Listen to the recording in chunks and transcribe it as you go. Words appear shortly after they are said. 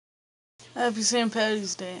Happy St.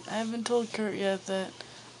 Patty's Day. I haven't told Kurt yet that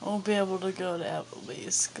I won't be able to go to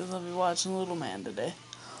Applebee's because I'll be watching Little Man today.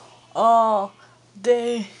 All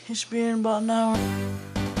day. It should be in about an hour.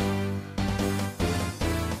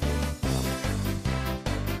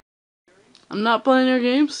 I'm not playing your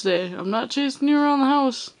games today. I'm not chasing you around the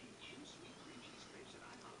house.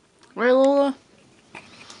 Right, Lola?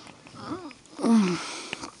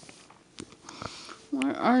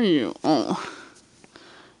 Where are you? Oh.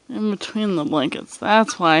 In between the blankets.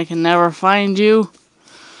 That's why I can never find you.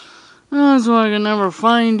 That's why I can never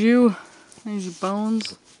find you. These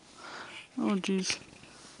bones. Oh, jeez.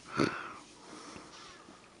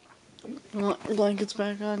 You want your blankets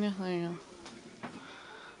back on you? There you go.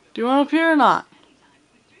 Do you want up here or not?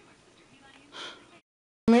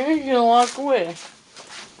 Come here, you're gonna walk away.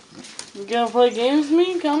 You gonna play games with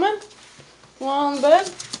me? Coming? You want on the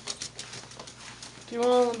bed? Do you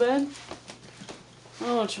want on the bed? I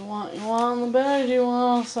know what you want. You want on the bed or do you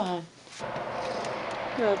want outside?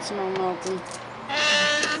 Got snow melting.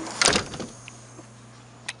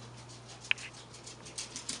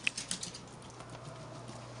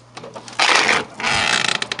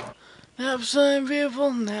 Nap time,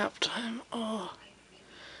 people. Nap time. Oh.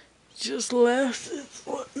 Just left. It's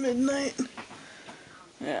what, midnight?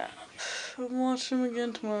 Yeah. I'm watching him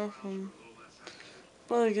again tomorrow from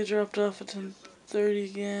probably get dropped off at 10:30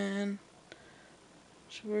 again.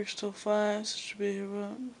 She works till 5, so she'll be here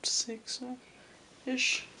about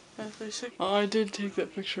 6-ish. 5:36. Oh, I did take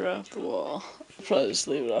that picture off the wall. I'll probably just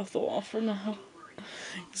leave it off the wall for now.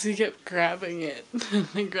 Because he kept grabbing it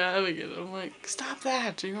and grabbing it. I'm like, stop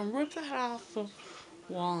that! You're gonna rip that off the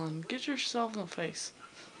wall and get yourself in the face.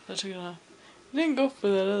 So I took it off. I didn't go for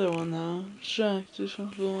that other one though. Shocked. Just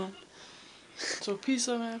went for the one. So peace,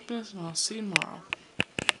 love, and happiness, and I'll see you tomorrow.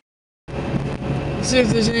 Let's see if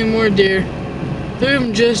there's any more deer. 3 of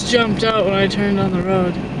them just jumped out when I turned on the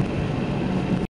road.